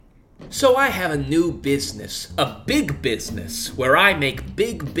So I have a new business, a big business, where I make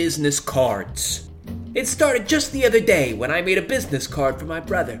big business cards. It started just the other day when I made a business card for my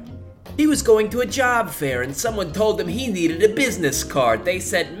brother. He was going to a job fair and someone told him he needed a business card. They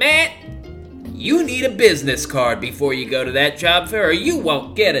said, "Matt, you need a business card before you go to that job fair or you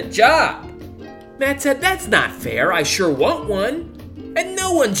won't get a job." Matt said, "That's not fair, I sure want one. And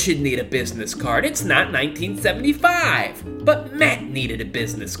no one should need a business card, it's not 1975. But Matt needed a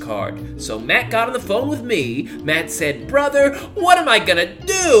business card. So Matt got on the phone with me. Matt said, "Brother, what am I gonna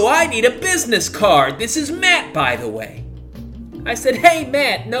do? I need a business card. This is Matt, by the way." I said, "Hey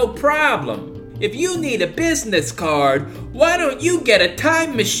Matt, no problem. If you need a business card, why don't you get a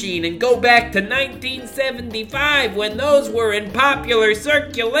time machine and go back to 1975 when those were in popular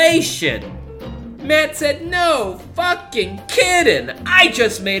circulation?" Matt said, "No fucking kidding. I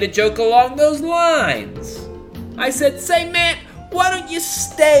just made a joke along those lines." I said, "Say Matt, why don't you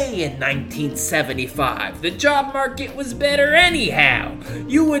stay in 1975? The job market was better anyhow.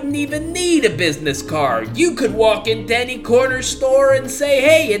 You wouldn't even need a business card. You could walk into any corner store and say,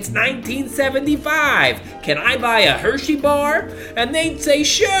 'Hey, it's 1975. Can I buy a Hershey bar?' And they'd say,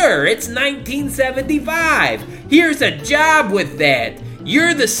 'Sure, it's 1975. Here's a job with that.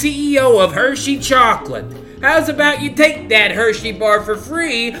 You're the CEO of Hershey Chocolate. How's about you take that Hershey bar for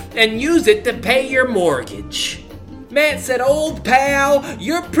free and use it to pay your mortgage?" Matt said, "Old pal,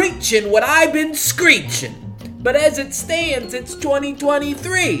 you're preaching what I've been screeching. But as it stands, it's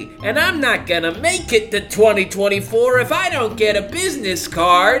 2023, and I'm not gonna make it to 2024 if I don't get a business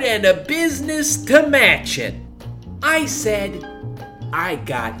card and a business to match it." I said, "I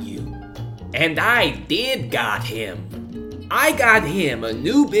got you." And I did got him. I got him a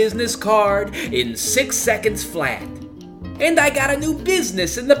new business card in 6 seconds flat. And I got a new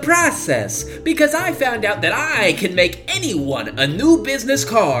business in the process because I found out that I can make anyone a new business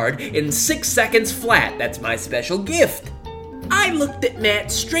card in 6 seconds flat. That's my special gift. I looked at Matt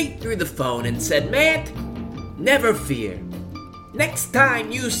straight through the phone and said, "Matt, never fear. Next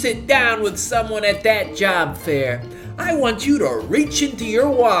time you sit down with someone at that job fair, I want you to reach into your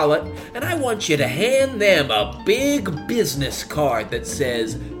wallet and I want you to hand them a big business card that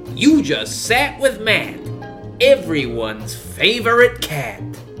says, 'You just sat with Matt, everyone's favorite cat.'"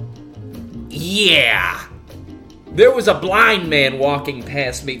 Yeah! There was a blind man walking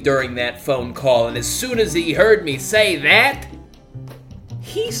past me during that phone call, and as soon as he heard me say that,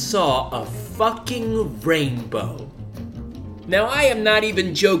 he saw a fucking rainbow. Now I am not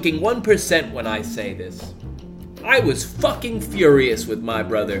even joking 1% when I say this. I was fucking furious with my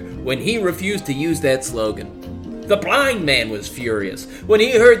brother when he refused to use that slogan. The blind man was furious. When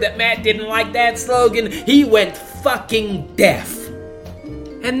he heard that Matt didn't like that slogan, he went fucking deaf.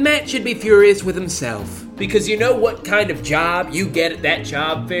 And Matt should be furious with himself, because you know what kind of job you get at that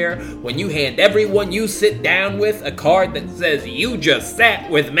job fair when you hand everyone you sit down with a card that says, "You just sat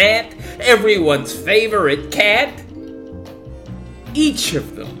with Matt, everyone's favorite cat"? Each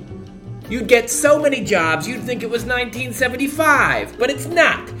of them. You'd get so many jobs you'd think it was 1975, but it's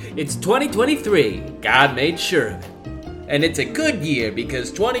not. It's 2023. God made sure of it. And it's a good year because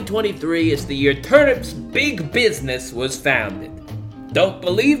 2023 is the year Turnip's big business was founded. Don't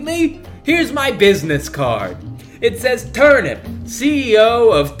believe me? Here's my business card. It says Turnip,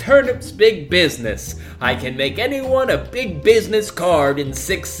 CEO of Turnip's Big Business. I can make anyone a big business card in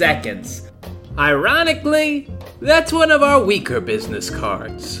 6 seconds. Ironically, that's one of our weaker business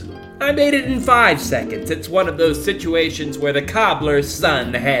cards. I made it in 5 seconds. It's one of those situations where the cobbler's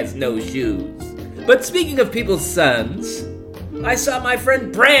son has no shoes. But speaking of people's sons, I saw my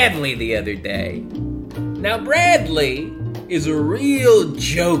friend Bradley the other day. Now Bradley is a real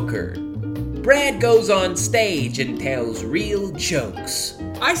joker. Brad goes on stage and tells real jokes.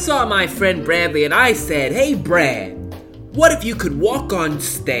 I saw my friend Bradley and I said, "Hey Brad, what if you could walk on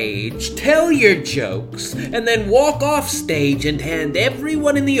stage, tell your jokes, and then walk off stage and hand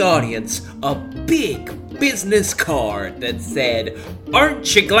everyone in the audience a big business card that said,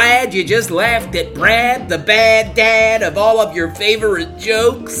 'Aren't you glad you just laughed at Brad, the bad dad of all of your favorite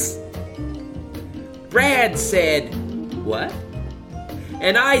jokes?'" Brad said, "What?"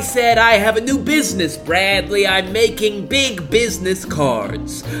 And I said, "I have a new business, Bradley. I'm making big business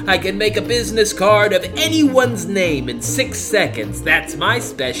cards. I can make a business card of anyone's name in 6 seconds. That's my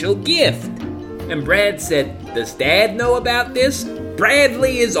special gift." And Brad said, "Does Dad know about this?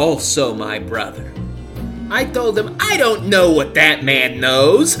 Bradley is also my brother." I told him, "I don't know what that man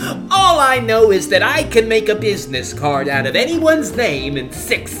knows. All I know is that I can make a business card out of anyone's name in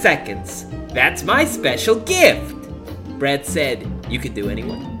 6 seconds. That's my special gift." Brad said, "You could do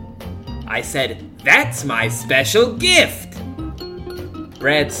anyone?" I said, "That's my special gift."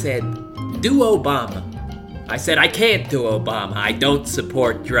 Brad said, do Obama. I said, I can't do Obama. I don't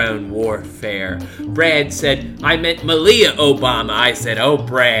support drone warfare. Brad said, I meant Malia Obama. I said, oh,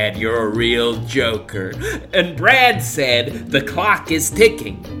 Brad, you're a real joker. And Brad said, the clock is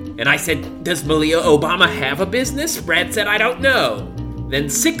ticking. And I said, does Malia Obama have a business? Brad said, I don't know. Then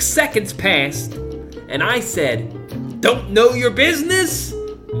 6 seconds passed, and I said, don't know your business?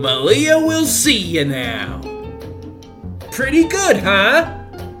 Malia will see you now. Pretty good, huh?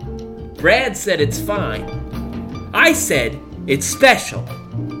 Brad said it's fine. I said, it's special.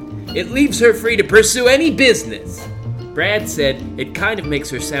 It leaves her free to pursue any business. Brad said, it kind of makes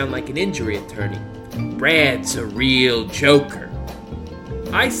her sound like an injury attorney. Brad's a real joker.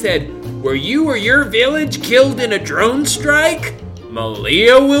 I said, were you or your village killed in a drone strike?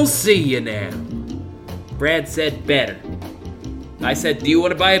 Malia will see you now. Brad said, better. I said, do you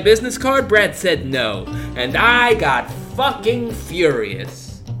want to buy a business card? Brad said, no. And I got fucking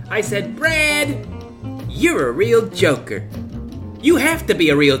furious. I said, Brad, you're a real joker. You have to be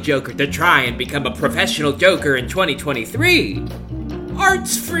a real joker to try and become a professional joker in 2023.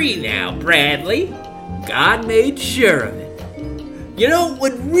 Art's free now, Bradley. God made sure of it. You know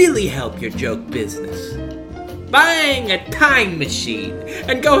what would really help your joke business? Buying a time machine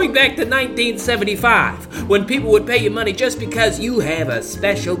and going back to 1975 when people would pay you money just because you have a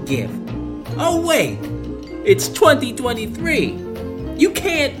special gift. Oh wait, it's 2023. You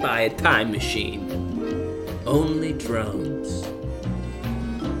can't buy a time machine. Only drones.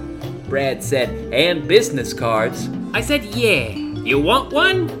 Brad said, and business cards. I said, yeah. You want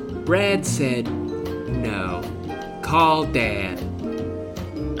one? Brad said, no. Call Dad.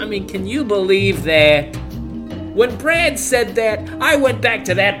 I mean, can you believe that? When Brad said that, I went back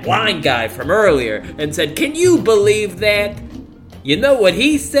to that blind guy from earlier and said, can you believe that? You know what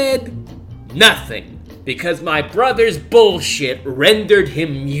he said? Nothing. Because my brother's bullshit rendered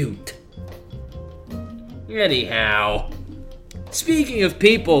him mute. Anyhow, speaking of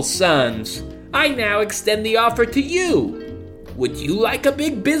people's sons, I now extend the offer to you. Would you like a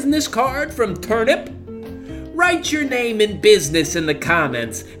big business card from Turnip? Write your name and business in the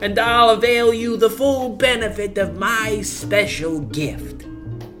comments, and I'll avail you the full benefit of my special gift.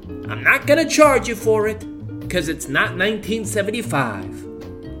 I'm not gonna charge you for it, because it's not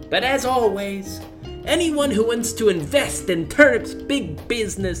 1975. But as always, anyone who wants to invest in Turnip's big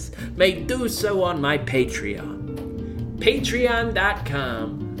business may do so on my Patreon.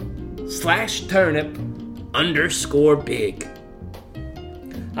 Patreon.com/turnip_big.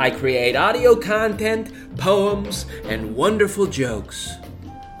 I create audio content, poems, and wonderful jokes.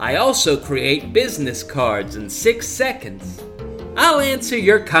 I also create business cards in 6 seconds. I'll answer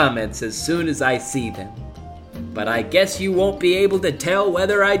your comments as soon as I see them. But I guess you won't be able to tell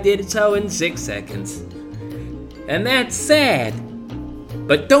whether I did so in 6 seconds. And that's sad.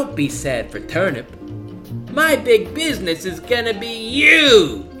 But don't be sad for Turnip. My big business is gonna be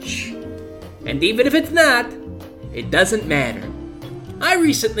huge. And even if it's not, it doesn't matter. I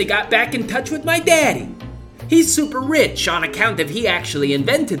recently got back in touch with my daddy. He's super rich on account of he actually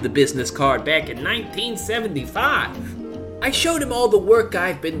invented the business card back in 1975. I showed him all the work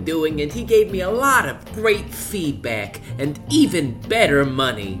I've been doing, and he gave me a lot of great feedback and even better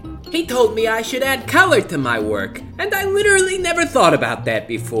money. He told me I should add color to my work, and I literally never thought about that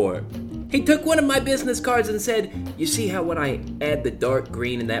before. He took one of my business cards and said, you see how when I add the dark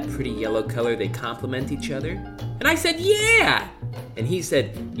green and that pretty yellow color, they complement each other? And I said, yeah! And he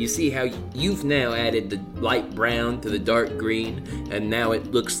said, you see how you've now added the light brown to the dark green, and now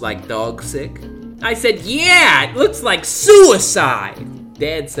it looks like dog sick? I said, yeah, it looks like suicide.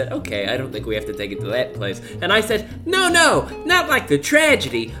 Dad said, okay, I don't think we have to take it to that place. And I said, no, not like the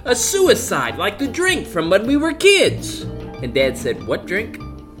tragedy, a suicide, like the drink from when we were kids. And Dad said, what drink?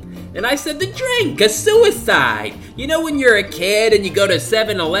 And I said, the drink, a suicide. You know when you're a kid and you go to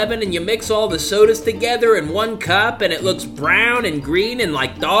 7-Eleven and you mix all the sodas together in one cup and it looks brown and green and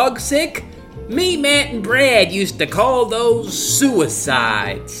like dog sick? Me, Matt, and Brad used to call those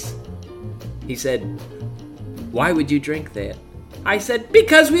suicides. He said, why would you drink that? I said,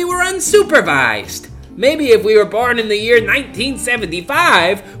 because we were unsupervised. Maybe if we were born in the year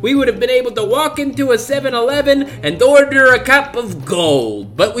 1975, we would have been able to walk into a 7-Eleven and order a cup of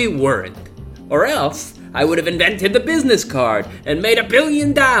gold, but we weren't. Or else, I would have invented the business card and made $1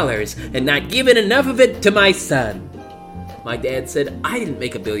 billion and not given enough of it to my son. My dad said, I didn't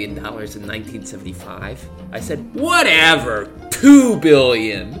make $1 billion in 1975. I said, whatever, $2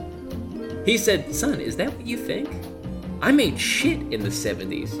 billion. He said, son, is that what you think? I made shit in the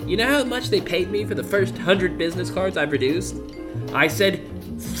 70s. You know how much they paid me for the first 100 business cards I produced? I said,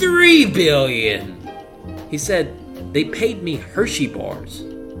 $3 billion. He said, they paid me Hershey bars.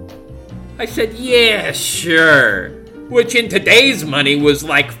 I said, yeah, sure. Which in today's money was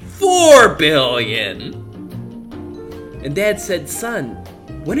like $4 billion. And Dad said, son,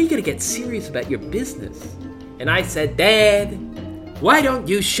 when are you going to get serious about your business? And I said, Dad, why don't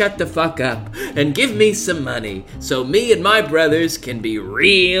you shut the fuck up and give me some money so me and my brothers can be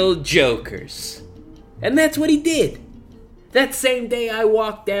real jokers? And that's what he did. That same day I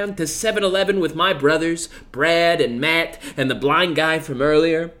walked down to 7-Eleven with my brothers, Brad and Matt and the blind guy from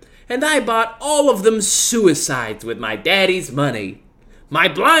earlier, and I bought all of them suicides with my daddy's money. My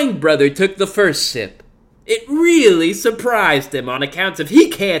blind brother took the first sip. It really surprised him on account of he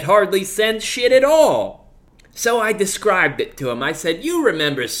can't hardly sense shit at all. So I described it to him. I said, you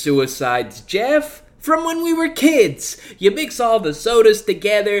remember suicides, Jeff? From when we were kids. You mix all the sodas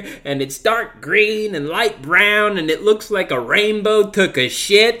together, and it's dark green and light brown, and it looks like a rainbow took a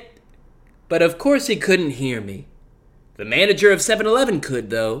shit. But of course he couldn't hear me. The manager of 7-Eleven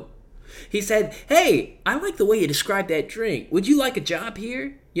could, though. He said, hey, I like the way you described that drink. Would you like a job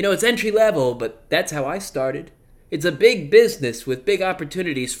here? You know, it's entry level, but that's how I started. It's a big business with big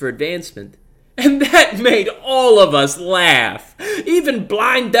opportunities for advancement. And that made all of us laugh. Even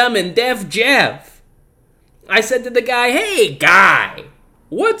blind, dumb, and deaf Jeff. I said to the guy, hey, guy,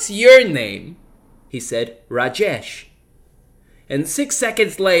 what's your name? He said, Rajesh. And 6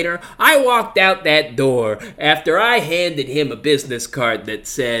 seconds later, I walked out that door after I handed him a business card that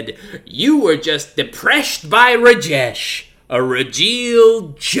said, you were just depressed by Rajesh, a real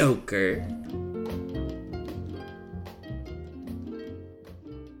joker.